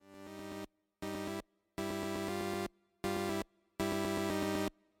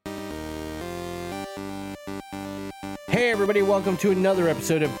Hey everybody, welcome to another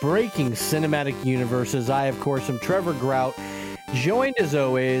episode of Breaking Cinematic Universes. I, of course, am Trevor Grout, joined as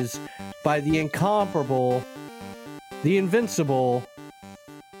always by the incomparable, the invincible,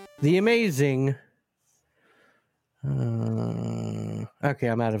 the amazing... okay,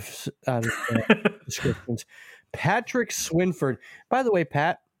 I'm out of descriptions. Patrick Swinford. By the way,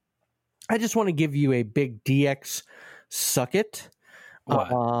 Pat, I just want to give you a big DX suck it.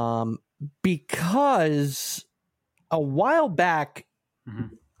 Because a while back,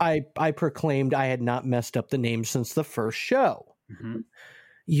 I proclaimed I had not messed up the name since the first show.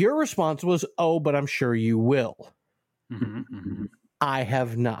 Your response was, "Oh, but I'm sure you will." I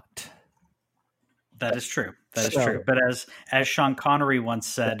have not. That is true. That is true. But as Sean Connery once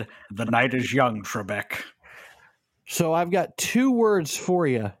said, "The night is young, Trebek." So I've got two words for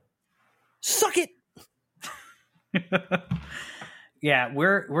you. Suck it. Yeah,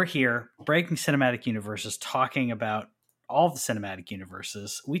 we're here, Breaking Cinematic Universes, talking about all the cinematic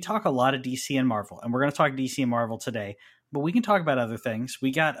universes. We talk a lot of DC and Marvel, and we're going to talk DC and Marvel today, but we can talk about other things. We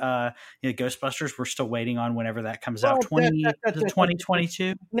got Ghostbusters. We're still waiting on whenever that comes out.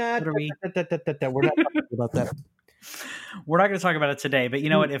 2022? Nah, we're not talking about that. We're not going to talk about it today, but you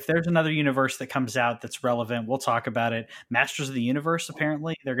know what? If there's another universe that comes out that's relevant, we'll talk about it. Masters of the Universe,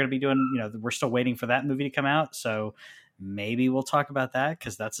 apparently, they're going to be doing, we're still waiting for that movie to come out, so maybe we'll talk about that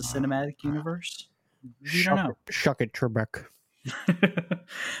because that's a cinematic universe. You don't know. Shuck it, Trebek.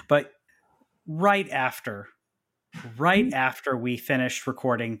 But right after we finished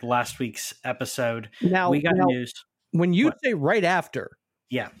recording last week's episode, we got news. When you say right after,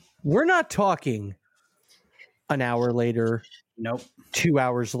 yeah, we're not talking an hour later. Nope. 2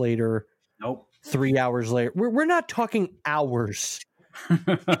 hours later. Nope. 3 hours later. We're not talking hours.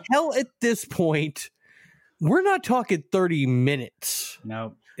 Hell, at this point, we're not talking 30 minutes.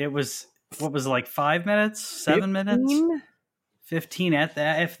 No, it was, what was it, like 5 minutes, 7 minutes, 15 at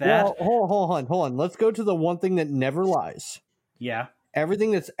that, if that. Well, hold on. Let's go to the one thing that never lies. Yeah. Everything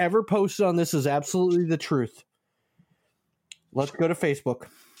that's ever posted on this is absolutely the truth. Let's go to Facebook.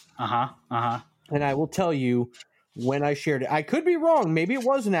 And I will tell you when I shared it. I could be wrong. Maybe it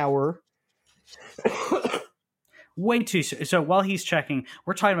was an hour. Way too soon. So while he's checking,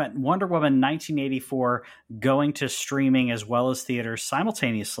 we're talking about Wonder Woman 1984 going to streaming as well as theaters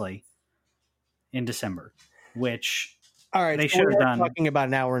simultaneously in December, which all right, they should have done. Talking about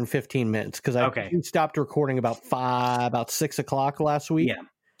an hour and 15 minutes because we stopped recording about 6 o'clock last week. Yeah.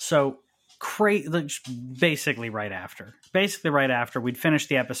 So basically right after we'd finished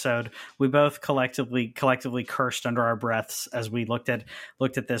the episode, we both collectively cursed under our breaths as we looked at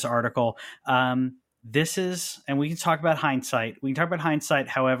this article. This is, and we can talk about hindsight.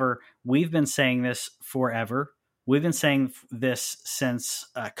 However, we've been saying this forever. We've been saying this since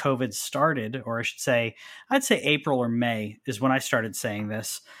COVID started, or I'd say April or May is when I started saying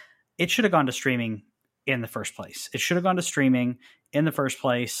this. It should have gone to streaming in the first place.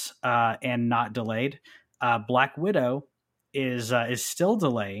 And not delayed. Black Widow is still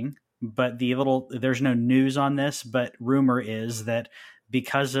delaying, but there's no news on this, but rumor is that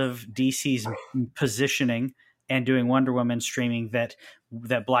because of DC's positioning and doing Wonder Woman streaming, that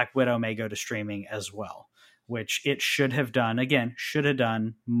Black Widow may go to streaming as well, which it should have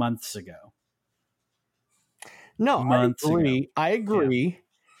done months ago. No, I agree. Yeah.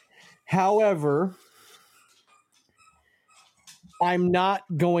 However, I'm not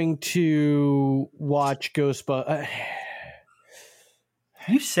going to watch Ghostbusters.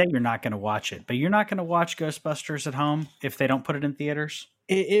 You say you're not going to watch it, but you're not going to watch Ghostbusters at home if they don't put it in theaters?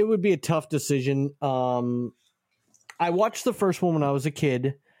 It would be a tough decision. I watched the first one when I was a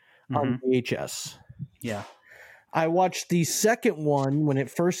kid on VHS. Yeah. I watched the second one when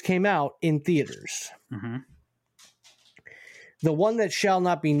it first came out in theaters. The one that shall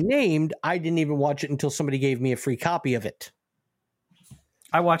not be named, I didn't even watch it until somebody gave me a free copy of it.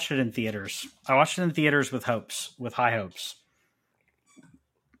 I watched it in theaters. With high hopes.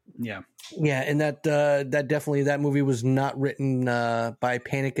 Yeah. Yeah, and that definitely, that movie was not written by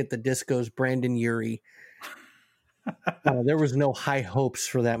Panic at the Disco's Brandon Urie. There was no high hopes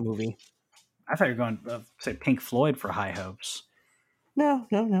for that movie. I thought you were going to say Pink Floyd for high hopes. No.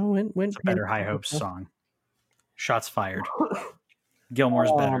 It's a better high hopes song. Shots fired.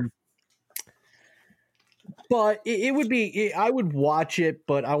 Gilmore's better. But it would be, I would watch it,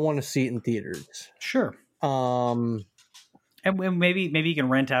 but I want to see it in theaters. Sure. And maybe you can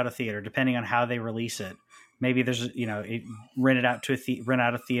rent out a theater depending on how they release it. Maybe there's, rent it out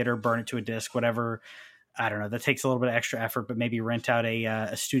a theater, burn it to a disc, whatever. I don't know. That takes a little bit of extra effort, but maybe rent out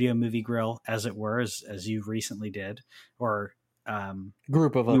a studio movie grill, as it were, as you recently did, or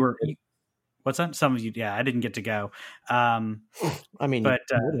group of What's that? Some of you, yeah, I didn't get to go. I mean, but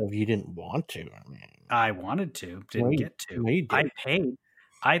you didn't want to. I mean, I wanted to, didn't get to.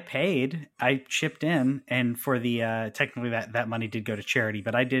 I paid. I chipped in, and for the technically that money did go to charity,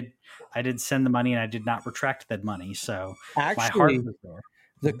 but I did send the money, and I did not retract that money. So actually, my heart was there.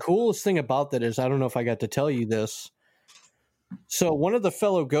 The coolest thing about that is, I don't know if I got to tell you this. So one of the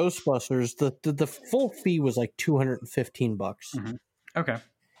fellow Ghostbusters, the full fee was like $215. Mm-hmm. Okay.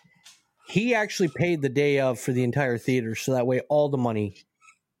 He actually paid the day of for the entire theater, so that way all the money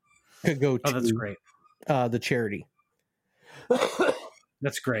could go to that's great. The charity.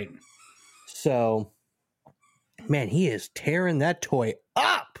 That's great. So, man, he is tearing that toy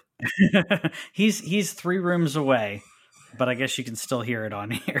up. He's 3 rooms away, but I guess you can still hear it on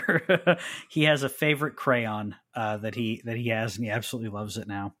here. He has a favorite crayon that he has, and he absolutely loves it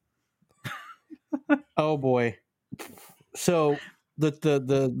now. Oh boy! So the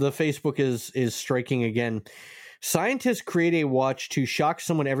Facebook is striking again. Scientists create a watch to shock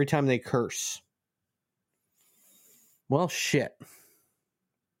someone every time they curse. Well, shit.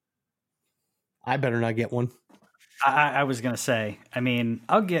 I better not get one. I was gonna say. I mean,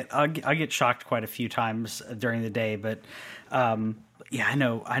 I'll get shocked quite a few times during the day, but yeah, I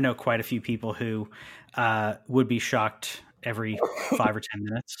know quite a few people who would be shocked every 5 or 10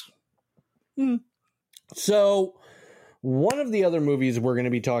 minutes. So, one of the other movies we're going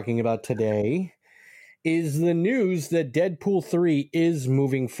to be talking about today is the news that Deadpool 3 is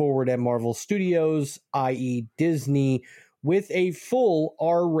moving forward at Marvel Studios, i.e. Disney, with a full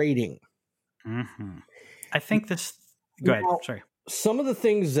R rating. Mm-hmm. I think this... Go ahead. Sorry. Some of the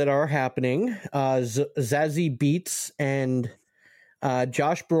things that are happening, Zazie Beetz and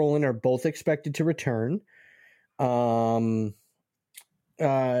Josh Brolin are both expected to return.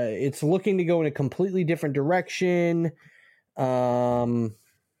 It's looking to go in a completely different direction.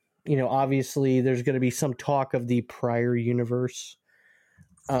 Obviously there's going to be some talk of the prior universe.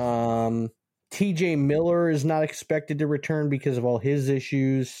 TJ Miller is not expected to return because of all his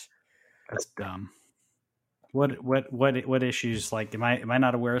issues. That's dumb. What issues? Like, am I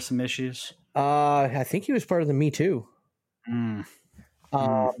not aware of some issues? I think he was part of the Me Too.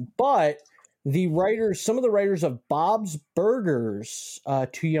 But some of the writers of Bob's Burgers,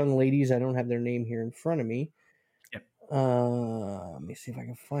 2 young ladies, I don't have their name here in front of me. Yep. Let me see if I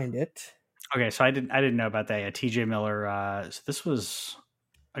can find it. Okay, so I didn't know about that. Yeah, TJ Miller. So this was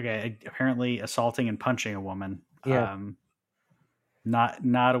apparently assaulting and punching a woman. Yeah.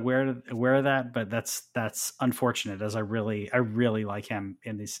 Not aware of that, but that's unfortunate, as I really like him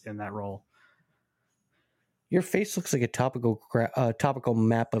in that role. Your face looks like a topical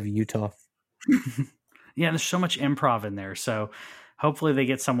map of Utah. Yeah, there's so much improv in there, so hopefully they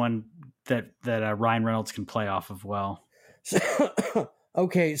get someone that Ryan Reynolds can play off of well.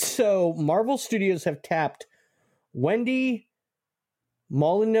 Okay, so Marvel Studios have tapped Wendy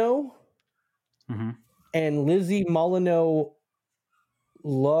Molyneux and Lizzie Molyneux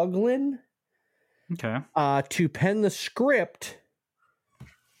Loughlin to pen the script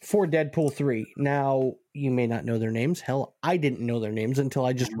for Deadpool 3. Now, you may not know their names. Hell, I didn't know their names until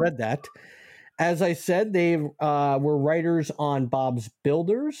I just read that. As I said, they were writers on Bob's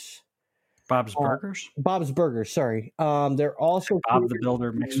Burgers. Bob's Burgers, sorry. They're also Bob the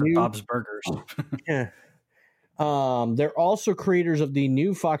Builder mixed with Bob's Burgers. Yeah. They're also creators of the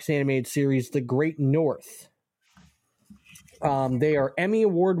new Fox animated series, The Great North. They are Emmy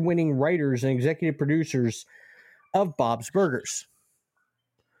Award-winning writers and executive producers of Bob's Burgers.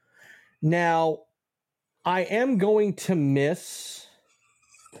 Now, I am going to miss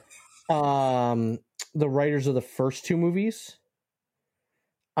the writers of the first 2 movies.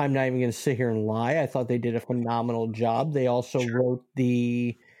 I'm not even going to sit here and lie. I thought they did a phenomenal job. They also wrote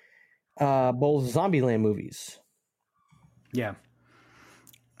the both Zombieland movies. Yeah.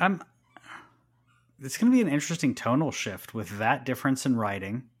 It's going to be an interesting tonal shift with that difference in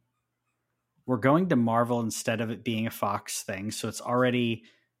writing. We're going to Marvel instead of it being a Fox thing, so it's already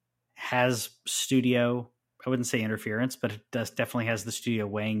has studio, I wouldn't say interference, but it definitely has the studio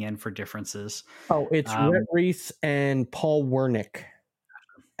weighing in for differences. Oh, it's Rhett Reese and Paul Wernick,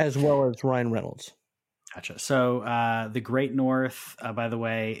 as well as Ryan Reynolds. Gotcha. So The Great North, by the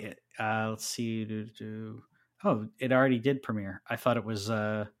way, let's see. Oh, it already did premiere. I thought it was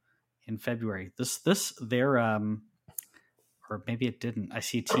in February. They're or maybe it didn't. I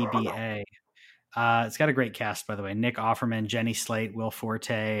see TBA. It's got a great cast, by the way. Nick Offerman, Jenny Slate, Will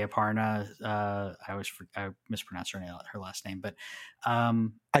Forte, Aparna. I mispronounced her last name, but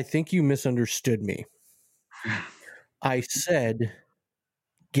I think you misunderstood me. I said,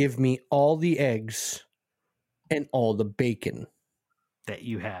 "Give me all the eggs and all the bacon that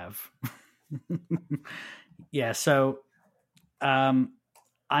you have." Yeah. So, I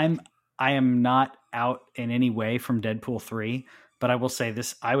am not out in any way from Deadpool 3, but I will say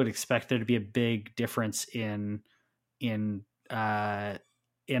this: I would expect there to be a big difference in a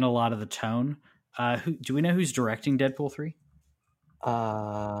lot of the tone. Do we know who's directing Deadpool 3?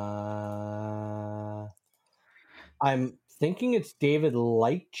 I'm thinking it's David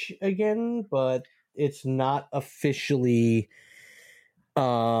Leitch again, but it's not officially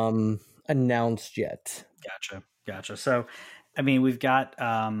announced yet. Gotcha. So, I mean, we've got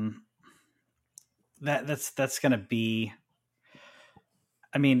that's going to be.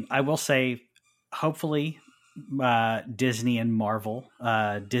 I mean, I will say, hopefully, Disney and Marvel,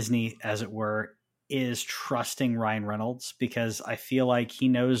 Disney, as it were, is trusting Ryan Reynolds, because I feel like he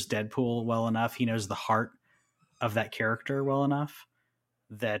knows Deadpool well enough. He knows the heart of that character well enough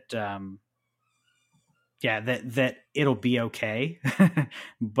that, that it'll be okay.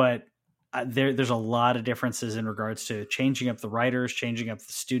 But there's a lot of differences in regards to changing up the writers, changing up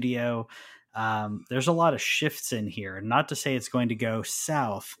the studio. There's a lot of shifts in here. Not to say it's going to go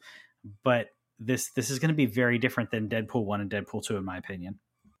south, but this is going to be very different than Deadpool 1 and Deadpool 2, in my opinion.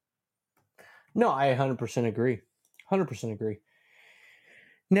 No, I 100% agree. 100% agree.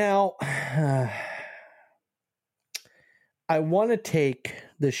 Now, I want to take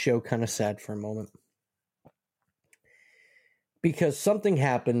this show kind of sad for a moment, because something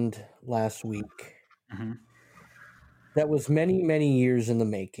happened last week that was many, many years in the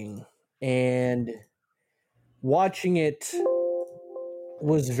making, and watching it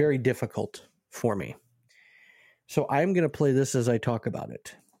was very difficult for me. So I'm going to play this as I talk about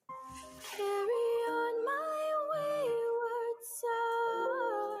it.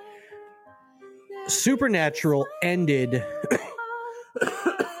 Supernatural ended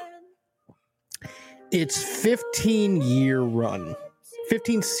its 15-year run,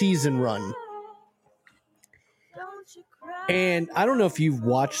 15-season run. And I don't know if you've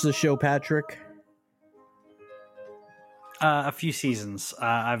watched the show, Patrick. A few seasons.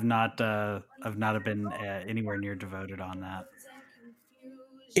 I've not been anywhere near devoted on that.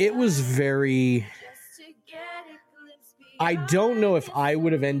 It was very... I don't know if I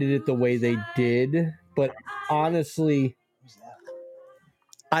would have ended it the way they did, but honestly,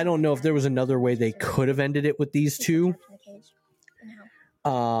 I don't know if there was another way they could have ended it with these two.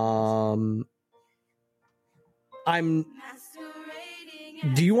 Do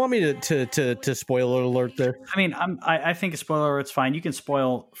you want me to spoiler alert there? I mean, I think a spoiler alert's fine. You can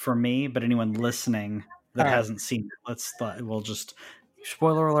spoil for me, but anyone listening that hasn't seen it, we'll just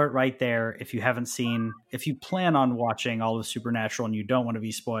spoiler alert right there. If you haven't seen, if you plan on watching all of Supernatural and you don't want to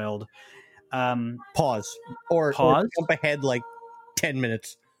be spoiled, pause or jump ahead like 10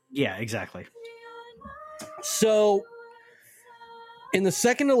 minutes. Yeah, exactly. So, in the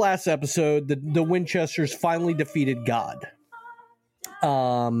second to last episode, the Winchesters finally defeated God.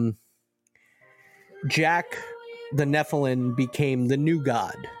 Jack, the Nephilim, became the new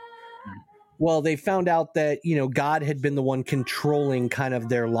god. Well, they found out that, God had been the one controlling kind of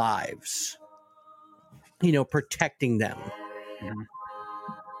their lives, protecting them. Mm-hmm.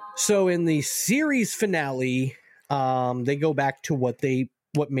 So in the series finale, they go back to what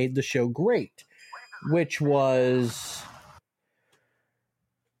made the show great, which was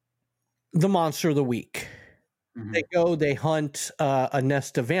the monster of the week. Mm-hmm. They hunt a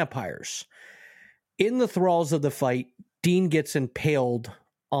nest of vampires. In the thralls of the fight, Dean gets impaled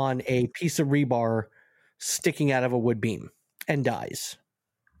on a piece of rebar sticking out of a wood beam and dies.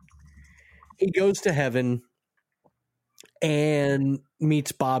 He goes to heaven and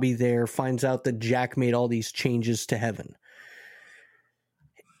meets Bobby there, finds out that Jack made all these changes to heaven.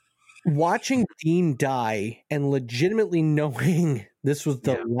 Watching Dean die and legitimately knowing this was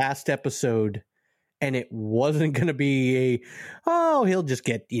the last episode and it wasn't going to be he'll just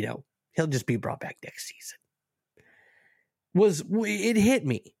be brought back next season. It hit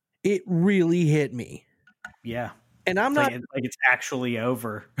me. It really hit me. Yeah. And I'm not like it's actually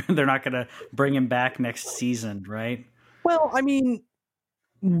over. They're not going to bring him back next season, right? Well, I mean,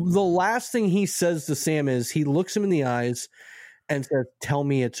 the last thing he says to Sam is he looks him in the eyes and says, "Tell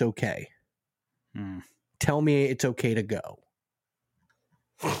me it's okay. Tell me it's okay to go."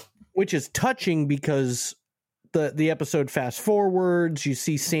 Which is touching because the episode fast forwards. You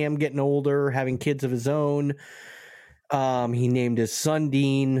see Sam getting older, having kids of his own. He named his son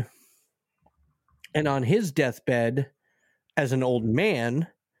Dean. And on his deathbed, as an old man,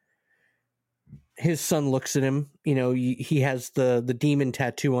 his son looks at him. He has the demon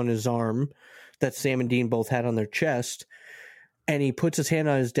tattoo on his arm that Sam and Dean both had on their chest. And he puts his hand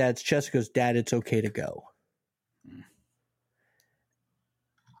on his dad's chest and goes, "Dad, it's okay to go."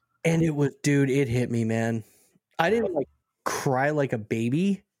 And it was, dude, it hit me, man. I didn't like cry like a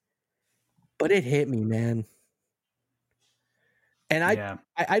baby, but it hit me, man. And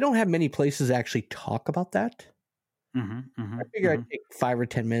I don't have many places to actually talk about that. I figure I'd take 5 or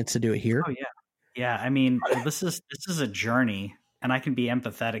 10 minutes to do it here. Oh yeah. Yeah. I mean, this is a journey, and I can be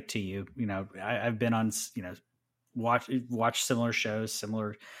empathetic to you. You know, I've been on, you know, watch similar shows,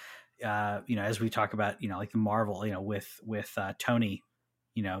 similar, you know, as we talk about, you know, like the Marvel, you know, with Tony,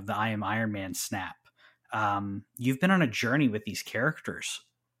 you know, the I Am Iron Man snap. You've been on a journey with these characters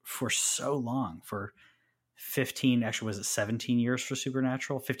for so long, for 15, actually, was it 17 years for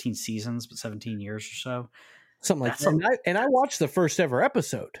Supernatural? 15 seasons, but 17 years or so. Something like that. And I watched the first ever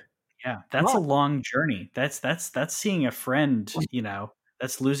episode. Yeah, that's a long journey. That's seeing a friend, you know,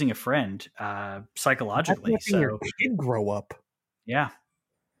 that's losing a friend psychologically. That's your kid grow up. Yeah.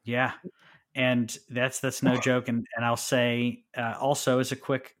 Yeah. And that's no joke. And I'll say also, as a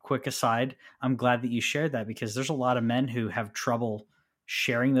quick aside, I'm glad that you shared that, because there's a lot of men who have trouble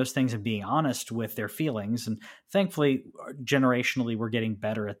sharing those things and being honest with their feelings. And thankfully, generationally, we're getting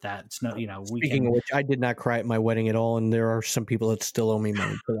better at that. It's no, you know, Speaking of which, I did not cry at my wedding at all, and there are some people that still owe me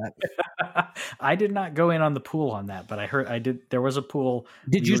money for that. I did not go in on the pool on that, but I heard I did. There was a pool.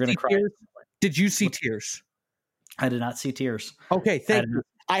 Did you see tears? Did you see tears? I did not see tears. Okay, thank you.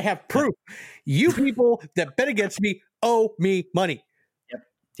 I have proof. You people that bet against me owe me money.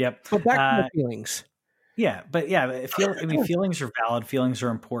 Yep. But back to the feelings. Yeah, but yeah, I mean, feelings are valid. Feelings are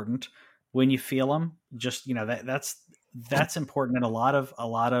important. When you feel them, just, you know, that's important. And a lot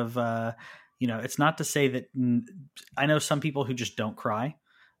of you know, it's not to say that I know some people who just don't cry.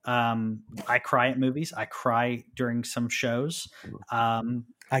 I cry at movies. I cry during some shows.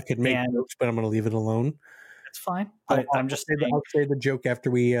 I could make jokes, but I'm going to leave it alone. That's fine. But I'm just saying, I'll say the joke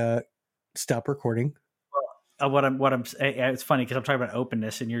after we stop recording. What I'm it's funny because I'm talking about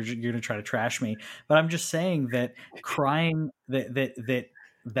openness and you're going to try to trash me, but I'm just saying that crying,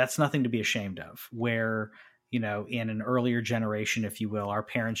 that's nothing to be ashamed of. Where, you know, in an earlier generation, if you will, our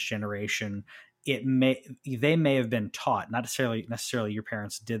parents' generation, they may have been taught, not necessarily your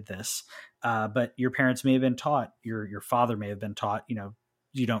parents did this, but your parents may have been taught, your father may have been taught, you know,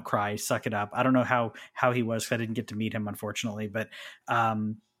 you don't cry, suck it up. I don't know how he was, 'cause I didn't get to meet him, unfortunately, but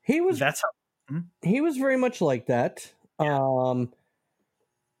he was very much like that. Yeah.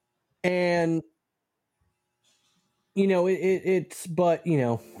 And you know, it's, but you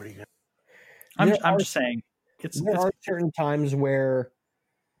know, I'm just saying there are certain times where,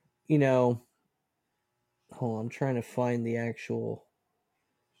 you know, hold on, I'm trying to find the actual.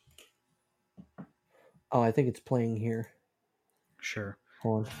 Oh, I think it's playing here. Sure.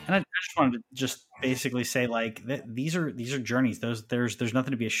 Hold on. And I just wanted to just basically say, like, these are journeys. There's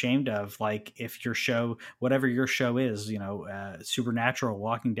nothing to be ashamed of. Like, if your show, whatever your show is, you know, Supernatural,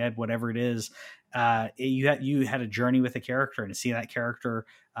 Walking Dead, whatever it is, you had a journey with a character, and to see that character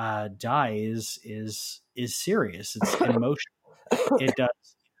die is serious. It's emotional.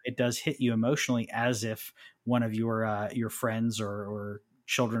 It does hit you emotionally, as if one of your friends or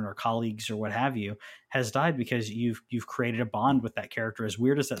children or colleagues or what have you has died, because you've created a bond with that character, as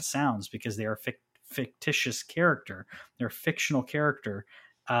weird as that sounds, because they are a fictitious character, they're a fictional character.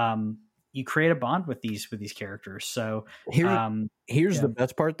 You create a bond with these characters. So here's the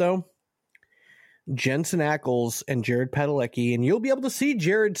best part, though. Jensen Ackles and Jared Padalecki, and you'll be able to see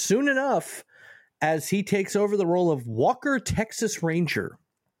Jared soon enough as he takes over the role of Walker, Texas Ranger.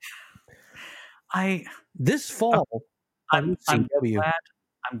 This fall on CW.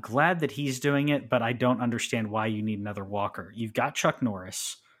 I'm glad that he's doing it, but I don't understand why you need another Walker. You've got Chuck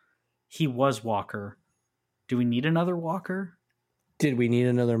Norris. He was Walker. Do we need another Walker? Did we need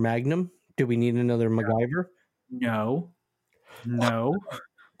another Magnum? Did we need another MacGyver? No.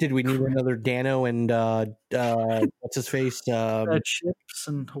 Did we need another Dano and what's his face? Chips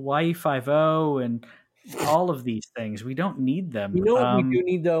and Hawaii Five-0 and all of these things. We don't need them. You know what we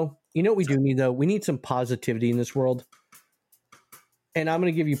do need, though? We need some positivity in this world. And I'm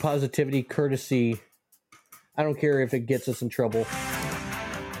going to give you positivity courtesy. I don't care if it gets us in trouble.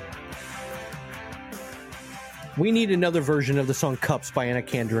 We need another version of the song Cups by Anna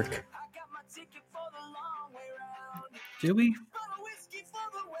Kendrick. Do we?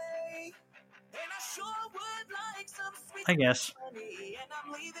 I guess.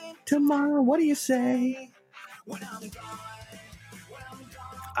 Tomorrow, what do you say?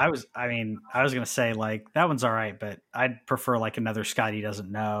 I was going to say, like, that one's all right, but I'd prefer like another Scotty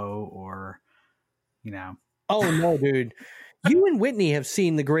Doesn't Know, or, you know. Oh, no, dude. You and Whitney have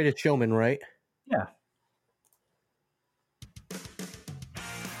seen The Greatest Showman, right? Yeah.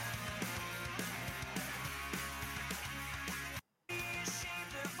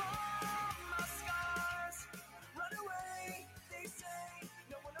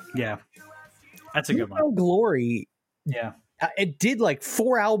 Yeah, that's a good one. Newfound Glory. Yeah, It did like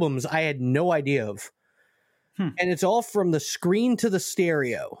 4 albums I had no idea of. And it's all from the screen to the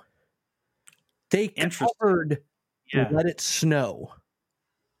stereo. They covered Let It Snow.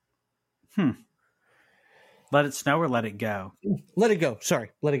 Let It Snow or Let It Go? Let It Go.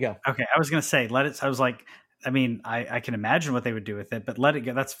 Sorry, Let It Go. Okay, I was going to say Let It. I was like, I mean, I can imagine what they would do with it, but Let It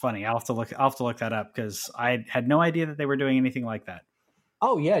Go. That's funny. I'll have to look that up because I had no idea that they were doing anything like that.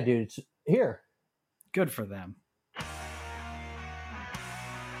 Oh yeah, dude. It's here. Good for them.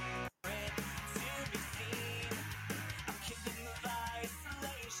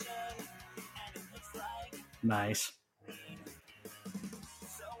 Nice.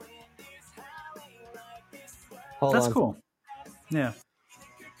 That's cool. Yeah.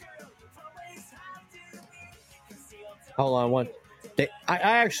 Hold on, one. I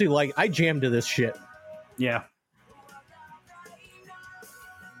actually I jammed to this shit. Yeah.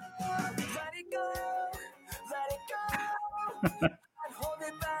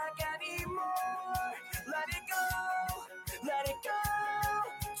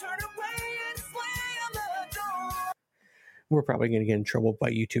 We're probably going to get in trouble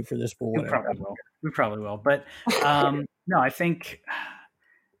by YouTube for this, but whatever. We probably will. But no, I think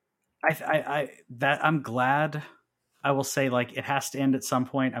I'm glad. I will say, like, it has to end at some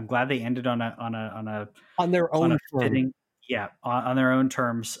point. I'm glad they ended on their own fitting, on their own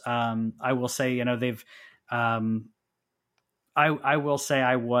terms. I will say, you know, they've. I will say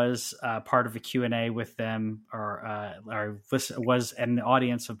I was part of a Q&A with them, or was an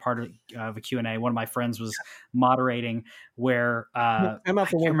audience of part of a Q&A. One of my friends was moderating where I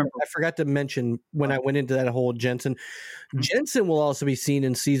forgot to mention when I went into that whole Jensen. Mm-hmm. Jensen will also be seen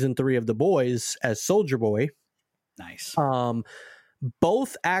in season 3 of The Boys as Soldier Boy. Nice.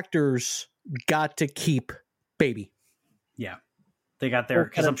 Both actors got to keep baby. Yeah, they got there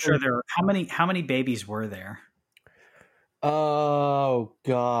because I'm sure there. How many babies were there? Oh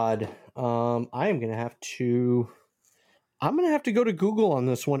God. I'm gonna have to go to Google on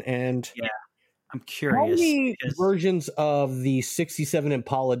this one, and I'm curious. How many versions of the 67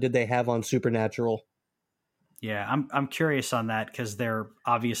 Impala did they have on Supernatural? Yeah, I'm curious on that because they're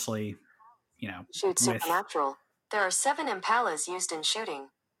obviously, you know, shoot Supernatural. There are 7 Impalas used in shooting.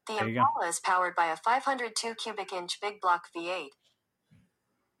 The Impala is powered by a 502 cubic inch big block V8.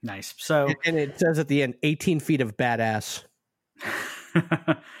 Nice. So, and it says at the end, 18 feet of badass.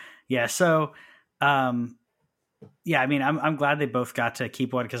 Yeah. So, I mean, I'm glad they both got to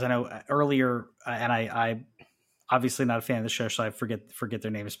keep one because I know earlier, and I obviously not a fan of the show, so I forget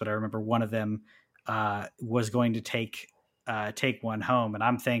their names, but I remember one of them was going to take one home, and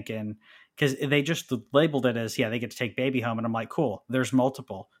I'm thinking because they just labeled it as they get to take baby home, and I'm like, cool. There's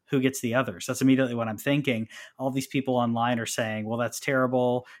multiple. Who gets the others? That's immediately what I'm thinking. All these people online are saying, well, that's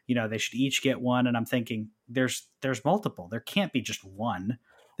terrible. You know, they should each get one, and I'm thinking there's multiple. There can't be just one.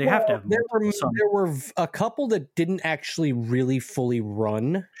 They have to have multiple. There were a couple that didn't actually really fully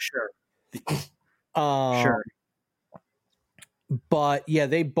run. Sure. Sure. But yeah,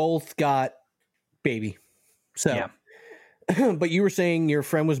 they both got baby. So, but you were saying your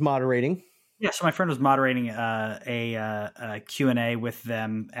friend was moderating. Yeah, so my friend was moderating a Q&A with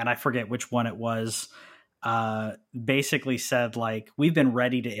them, and I forget which one it was. Basically said, like, we've been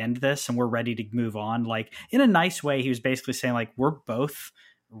ready to end this, and we're ready to move on. Like, in a nice way, he was basically saying, like, we're both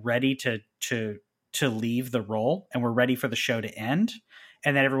ready to leave the role, and we're ready for the show to end.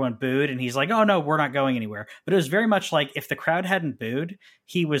 And then everyone booed, and he's like, oh, no, we're not going anywhere. But it was very much like if the crowd hadn't booed,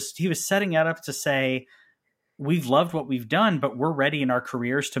 he was setting it up to say, we've loved what we've done, but we're ready in our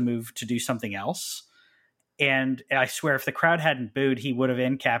careers to move to do something else. And I swear, if the crowd hadn't booed, he would have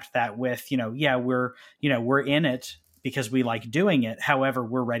end-capped that with, we're in it because we like doing it. However,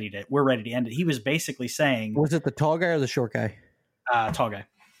 we're ready to end it. He was basically saying, was it the tall guy or the short guy? Tall guy.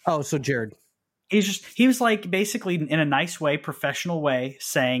 Oh, so Jared. He was like basically in a nice way, professional way,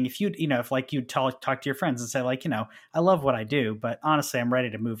 saying if you'd talk to your friends and say, like, I love what I do, but honestly, I'm ready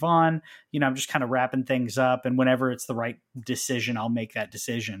to move on. I'm just kind of wrapping things up. And whenever it's the right decision, I'll make that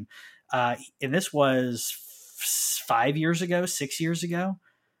decision. And this was 5 years ago, 6 years ago.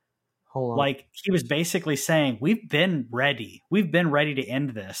 Hold on. Like, he was basically saying, we've been ready to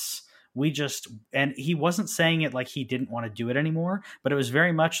end this. And he wasn't saying it like he didn't want to do it anymore, but it was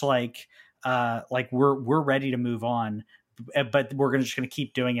very much like we're ready to move on, but we're just going to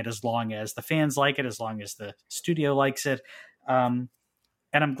keep doing it as long as the fans like it, as long as the studio likes it. And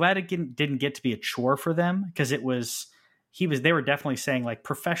I'm glad it didn't get to be a chore for them, because they were definitely saying, like,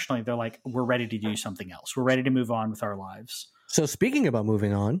 professionally, they're like, we're ready to do something else. We're ready to move on with our lives. So speaking about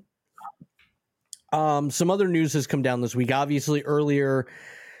moving on, some other news has come down this week. Obviously earlier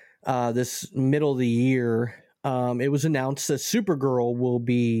this middle of the year, it was announced that Supergirl will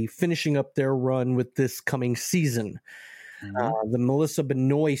be finishing up their run with this coming season. The Melissa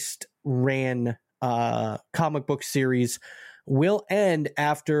Benoist ran comic book series will end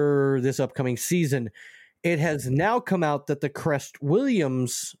after this upcoming season. It has now come out that the Crest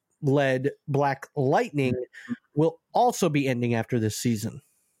Williams led Black Lightning will also be ending after this season.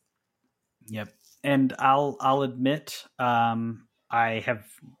 Yep. And I'll admit, I've only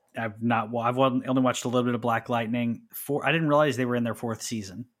watched a little bit of Black Lightning. I didn't realize they were in their 4th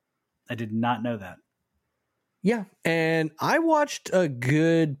season. I did not know that. Yeah, and I watched a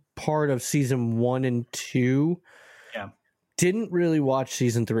good part of season 1 and 2. Yeah, didn't really watch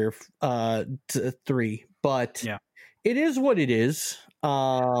season 3 or 3, but yeah, it is what it is.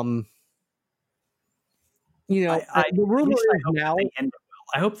 The rumor is now.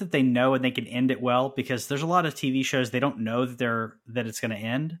 I hope that they know and they can end it well, because there's a lot of TV shows they don't know that it's going to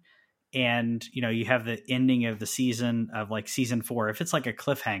end, and you have the ending of the season of like season 4. If it's like a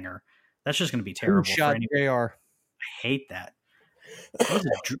cliffhanger, that's just going to be terrible. Shot JR. I hate that.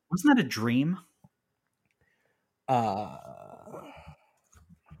 Wasn't that a dream? I'm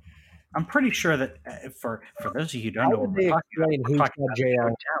pretty sure that for those of you who don't know what we're talking about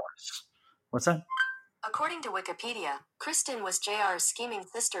Dallas. What's that? According to Wikipedia, Kristen was JR's scheming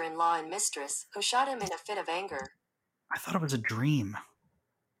sister-in-law and mistress who shot him in a fit of anger. I thought it was a dream.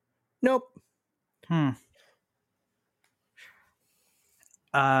 Nope. I'm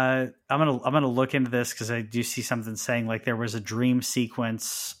gonna look into this, because I do see something saying like there was a dream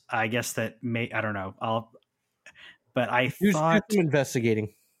sequence. I guess that I don't know. Do some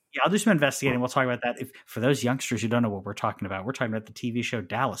investigating. Yeah, I'll do some investigating. We'll talk about that. For those youngsters who don't know what we're talking about the TV show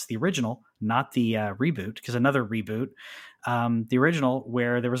Dallas, the original, not the reboot, because another reboot, the original,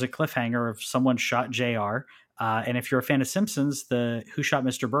 where there was a cliffhanger of someone shot JR. And if you're a fan of Simpsons, the Who Shot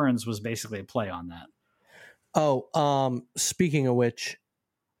Mr. Burns was basically a play on that. Oh, speaking of which,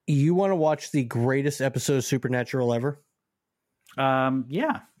 you want to watch the greatest episode of Supernatural ever?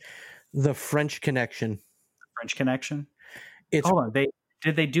 Yeah. The French Connection. French Connection? Hold on.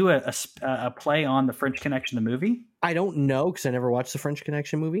 Did they do a play on the French Connection, the movie? I don't know, because I never watched the French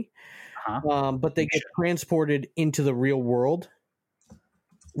Connection movie. But they get transported into the real world,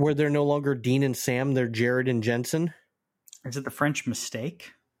 where they're no longer Dean and Sam, they're Jared and Jensen. Is it the French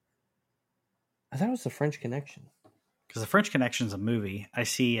Mistake? I thought it was the French Connection. Because the French Connection is a movie. I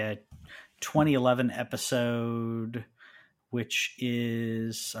see a 2011 episode, which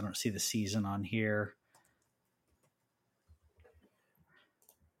is, I don't see the season on here.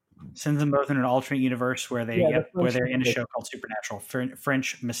 Sends them both in an alternate universe where they're in a show called Supernatural.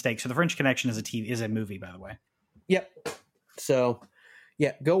 French Mistake. So the French Connection is a movie, by the way. Yep. So,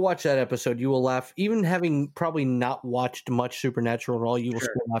 yeah, go watch that episode. You will laugh. Even having probably not watched much Supernatural at all, you will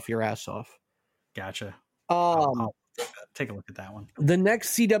still laugh your ass off. Gotcha. I'll take a look at that one. The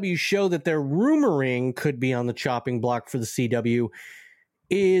next CW show that they're rumoring could be on the chopping block for the CW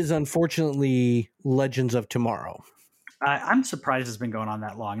is, unfortunately, Legends of Tomorrow. I'm surprised it's been going on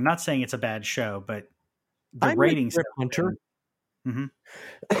that long. I'm not saying it's a bad show, but the ratings. Hunter. Mm-hmm.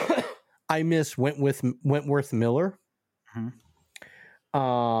 I miss Wentworth Miller.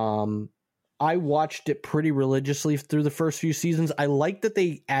 Mm-hmm. I watched it pretty religiously through the first few seasons. I like that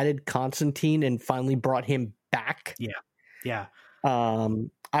they added Constantine and finally brought him back. Yeah.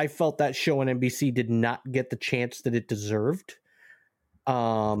 I felt that show on NBC did not get the chance that it deserved.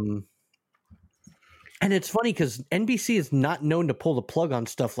 And it's funny because NBC is not known to pull the plug on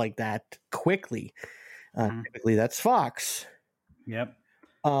stuff like that quickly. Typically, that's Fox. Yep.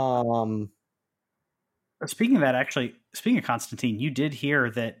 Speaking of that, speaking of Constantine, you did hear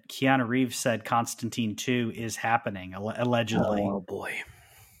that Keanu Reeves said Constantine 2 is happening, allegedly. Oh boy.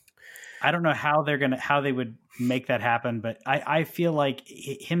 I don't know how they would make that happen, but I feel like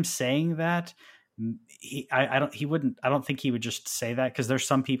him saying that, I don't think he would just say that, because there's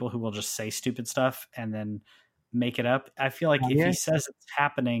some people who will just say stupid stuff and then make it up. I feel like if he says it's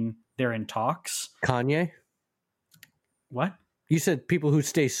happening, they're in talks. Kanye? What? You said people who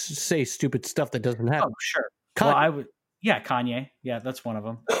say stupid stuff that doesn't happen. Oh, sure. Well, Kanye. Yeah, that's one of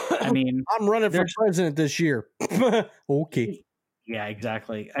them. I mean, I'm running for president this year. Okay. Yeah,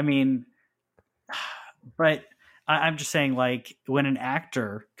 exactly. I mean, but I'm just saying, like, when an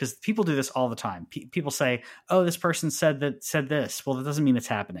actor, because people do this all the time. People say, "Oh, this person said this." Well, that doesn't mean it's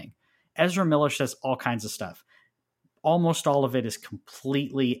happening. Ezra Miller says all kinds of stuff. Almost all of it is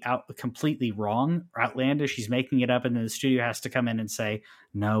completely wrong or outlandish. He's making it up, and then the studio has to come in and say,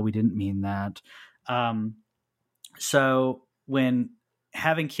 "No, we didn't mean that." So when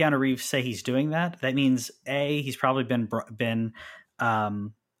having Keanu Reeves say he's doing that, that means A, he's probably been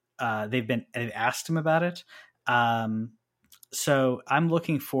they've asked him about it. So I'm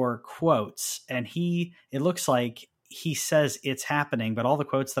looking for quotes, and it looks like he says it's happening, but all the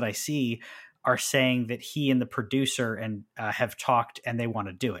quotes that I see are saying that he and the producer and have talked and they want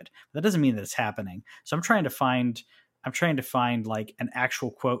to do it. That doesn't mean that it's happening. So I'm trying to find like an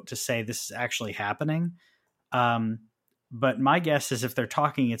actual quote to say this is actually happening. But my guess is if they're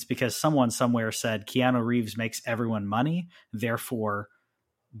talking, it's because someone somewhere said Keanu Reeves makes everyone money. Therefore,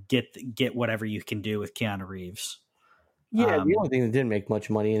 get whatever you can do with Keanu Reeves. Yeah, the only thing that didn't make much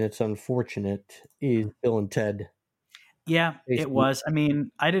money, and it's unfortunate, is Bill and Ted. Yeah, basically. It was. I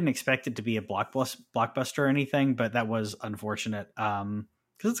mean, I didn't expect it to be a blockbuster or anything, but that was unfortunate because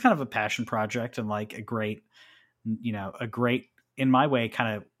it's kind of a passion project and like a great, in my way,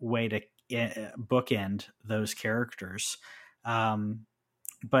 kind of way to bookend those characters.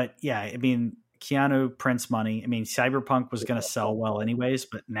 But yeah, I mean, Keanu prints money. I mean, Cyberpunk was going to sell well anyways,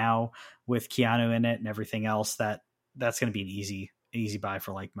 but now with Keanu in it and everything else, that's going to be an easy buy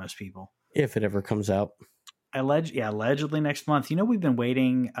for like most people. If it ever comes out. Allegedly next month. We've been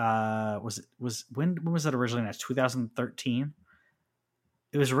waiting. When was it originally announced? 2013.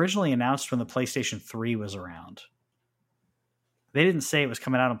 It was originally announced when the PlayStation 3 was around. They didn't say it was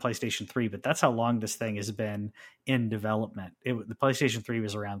coming out on PlayStation 3, but that's how long this thing has been in development. The PlayStation 3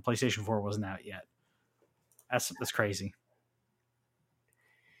 was around. The PlayStation 4 wasn't out yet. That's crazy.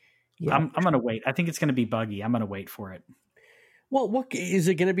 Yeah. I'm going to wait. I think it's going to be buggy. I'm going to wait for it. Well, what is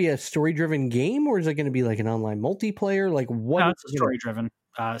it going to be, a story-driven game, or is it going to be like an online multiplayer? Like what? No, it's a story-driven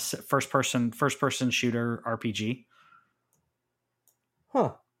first-person shooter RPG.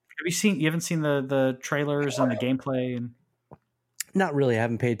 Huh. You haven't seen the trailers and the gameplay? And not really. I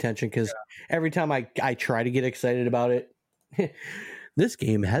haven't paid attention because every time I try to get excited about it, this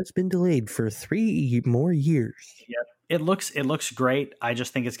game has been delayed for 3 more years. Yep. It looks great. I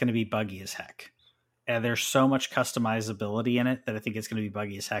just think it's going to be buggy as heck. And there's so much customizability in it that I think it's going to be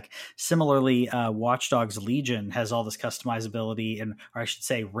buggy as heck. Similarly, Watch Dogs Legion has all this customizability or I should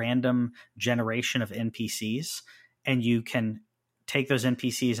say random generation of NPCs, and you can take those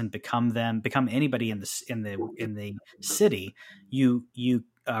NPCs and become anybody in the city. You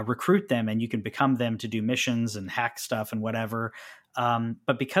recruit them and you can become them to do missions and hack stuff and whatever.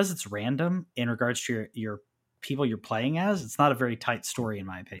 But because it's random in regards to your people you're playing as, it's not a very tight story in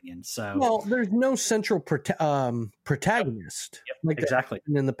my opinion. So well, there's no central protagonist. Yep, like exactly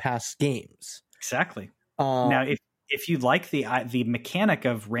in the past games. Exactly. Now if you like the mechanic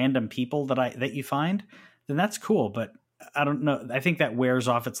of random people that you find, then that's cool, but I don't know, I think that wears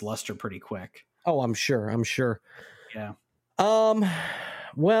off its luster pretty quick. Oh, I'm sure. Yeah.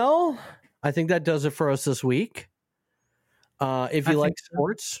 Well, I think that does it for us this week. If you like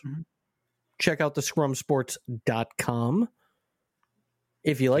sports, check out the scrumsports.com.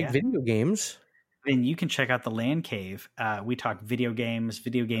 If you like video games, then you can check out the Land Cave. We talk video games,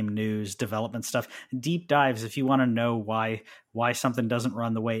 video game news, development stuff, deep dives. If you want to know why something doesn't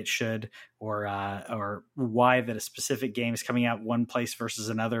run the way it should, or why that a specific game is coming out one place versus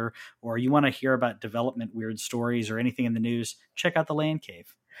another, or you want to hear about development weird stories or anything in the news, check out the Land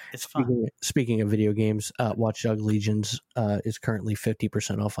Cave. It's fun. Speaking of video games, Watch Dogs Legions is currently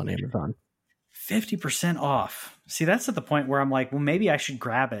 50% off on Amazon. 50% off. See, that's at the point where I'm like, well, maybe I should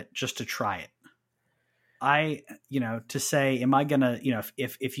grab it just to try it. To say, am I going to,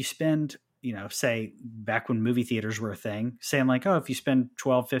 if you spend, say back when movie theaters were a thing, say I'm like, oh, if you spend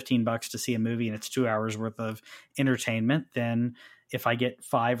 $12-15 to see a movie and it's 2 hours worth of entertainment, then if I get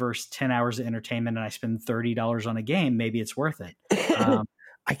 5 or 10 hours of entertainment and I spend $30 on a game, maybe it's worth it.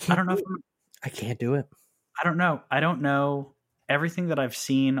 I can't do it. I don't know everything that I've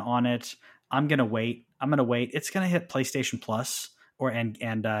seen on it. I'm going to wait. It's going to hit PlayStation Plus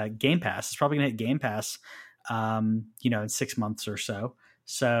and Game Pass. It's probably going to hit Game Pass, in 6 months or so.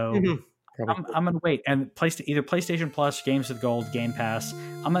 So I'm going to wait and either PlayStation Plus, Games with Gold, Game Pass.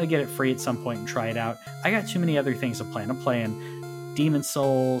 I'm going to get it free at some point and try it out. I got too many other things I'm playing. I'm playing Demon's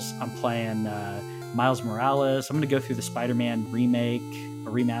Souls. I'm playing Miles Morales. I'm going to go through the Spider-Man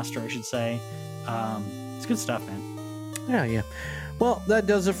remaster, I should say. It's good stuff, man. Yeah. Well, that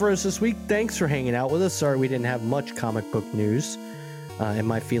does it for us this week. Thanks for hanging out with us. Sorry we didn't have much comic book news, and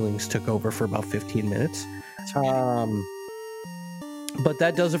my feelings took over for about 15 minutes. But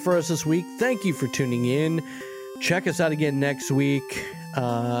that does it for us this week. Thank you for tuning in. Check us out again next week.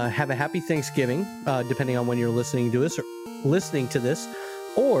 Have a happy Thanksgiving, depending on when you're listening to this,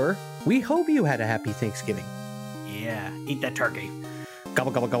 or we hope you had a happy Thanksgiving. Yeah, eat that turkey.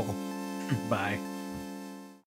 Gobble, gobble, gobble. Bye.